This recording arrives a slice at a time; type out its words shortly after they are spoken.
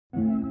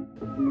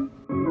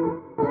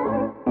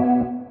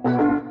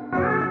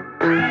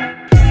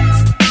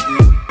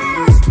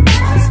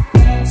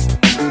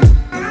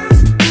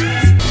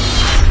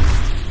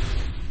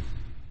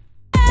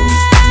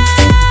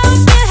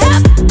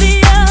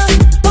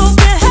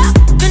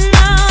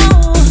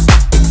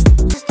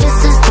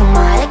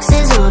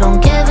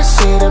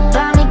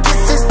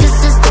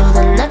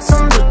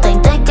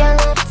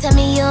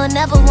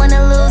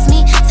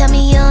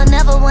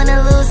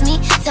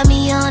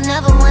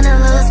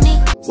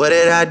What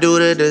did I do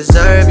to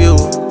deserve you?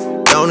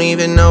 Don't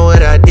even know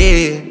what I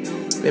did.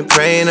 Been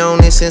praying on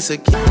this since a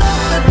kid.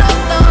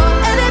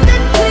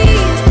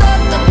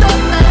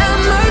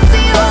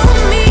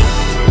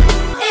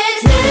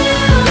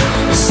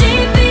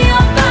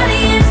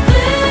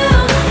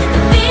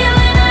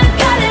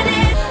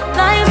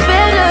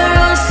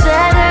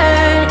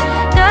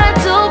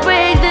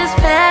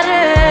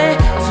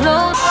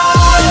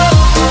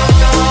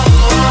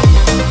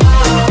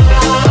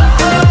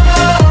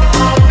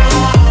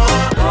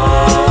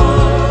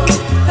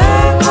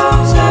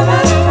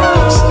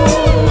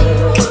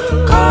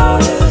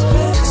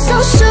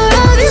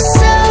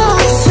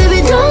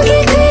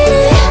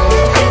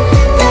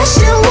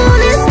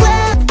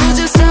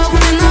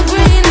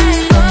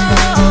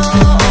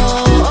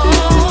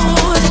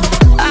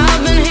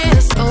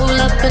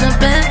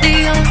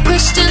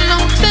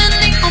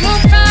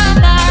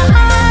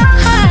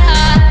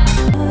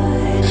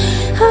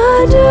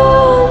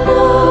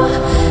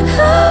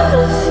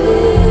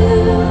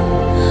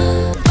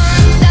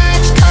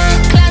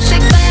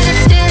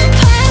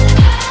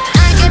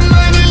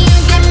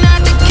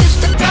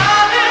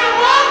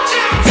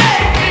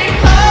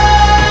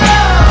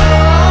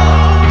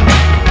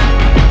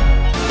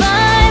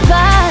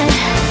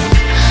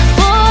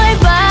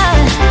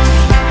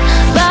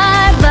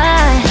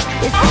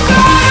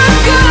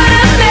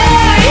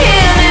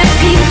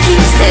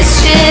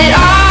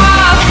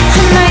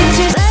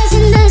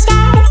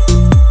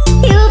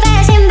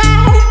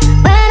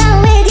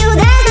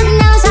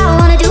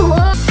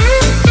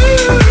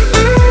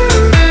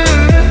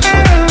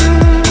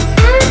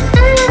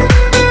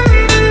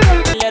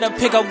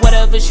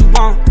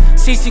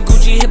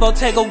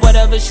 Take her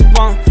whatever she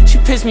want. She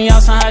pissed me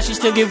off somehow, she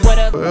still get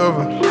whatever.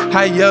 Forever.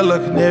 High yellow,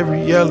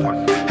 canary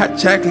yellow. Hot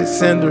chocolate,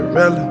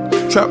 Cinderella.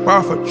 Trap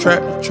off a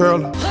tractor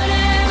trailer.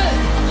 Whatever,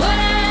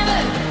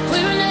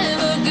 we were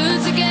never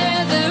good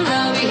together.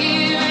 I'll be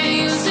here and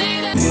you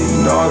say that.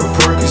 Eating all the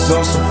perkies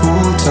on some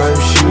food type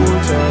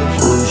shit.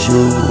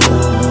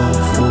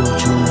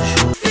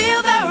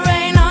 Feel the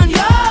rain on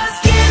your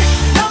skin.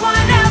 No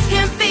one else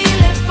can feel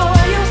it for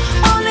you.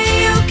 Only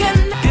you can.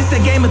 This the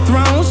Game of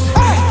Thrones.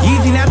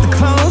 Yeezy not the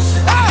clones.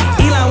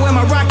 Elon with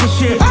my rocket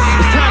shit.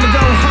 It's time to go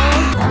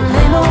home. I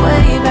made my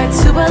way back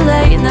to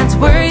LA, and that's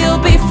where you'll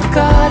be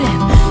forgotten.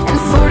 In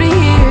 40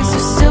 years, you'll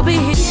still be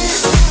here.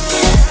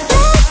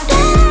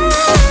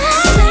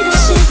 Say the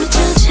shit with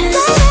your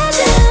chest.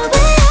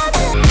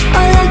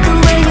 I like the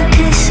way you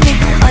kiss me.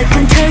 I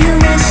can tell you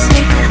miss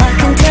me. I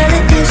can tell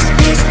it this.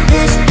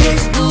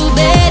 You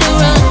better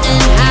run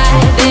and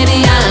hide, baby.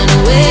 I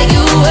know where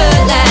you were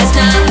last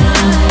night.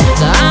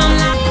 So I'm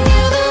not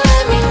you to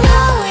let me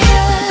know,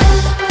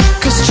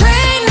 yeah. 'Cause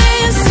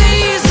training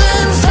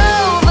season's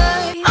over.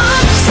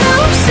 I'm so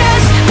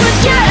obsessed with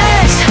your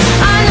ex.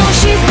 I know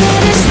she's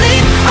been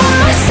asleep on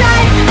my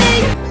side.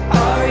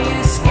 Are you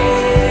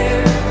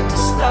scared to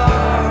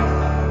start?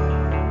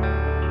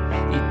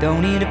 You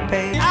don't need to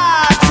pay. I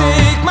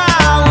take my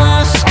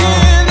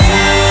skin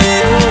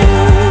in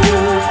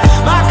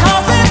my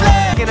coffin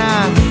black, and I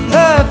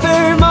love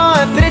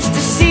Vermont, but it's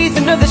the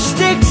season of the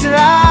sticks, and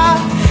I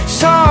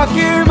saw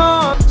your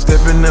mom.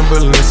 Stepping in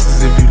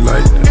balances if you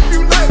like that.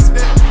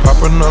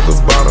 Pop another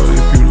bottle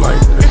if you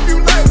like that.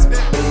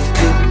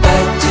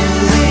 Back to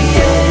the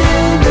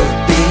end of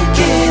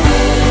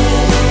beginning.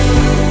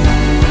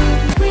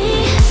 We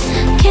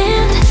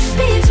can't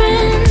be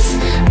friends,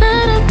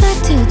 but I'd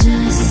like to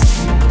just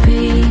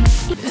be.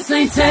 This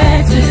ain't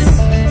Texas,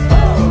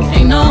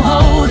 ain't no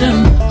hold'em.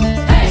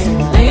 Hey,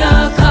 lay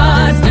your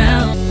cards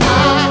down.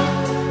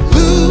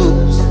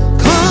 Lose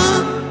control.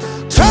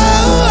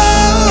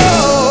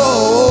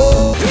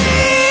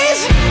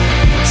 Please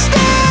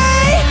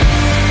stay.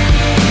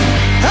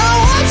 I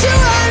want you,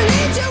 I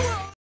need you.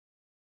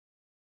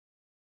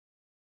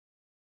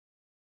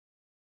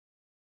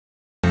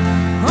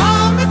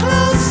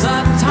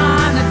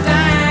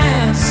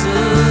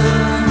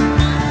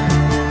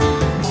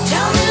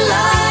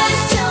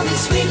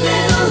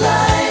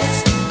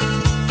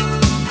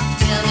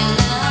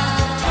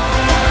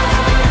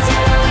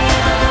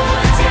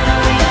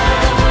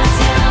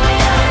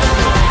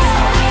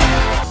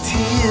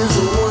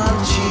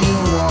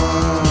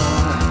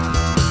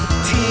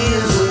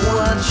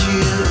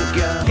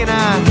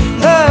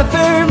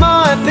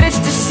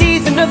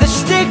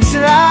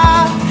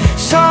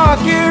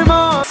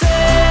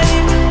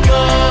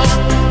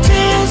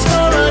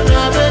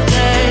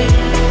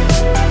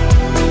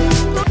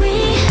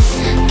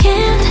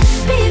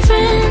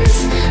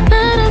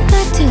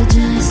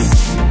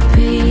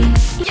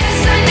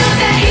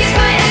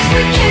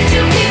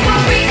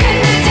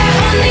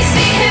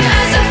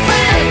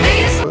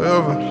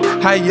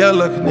 Hot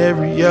yellow,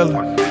 canary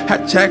yellow.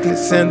 Hot chocolate,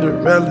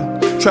 Cinderella.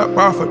 Trap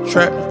off a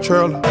tractor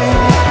trailer.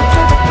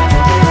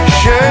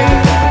 Shame.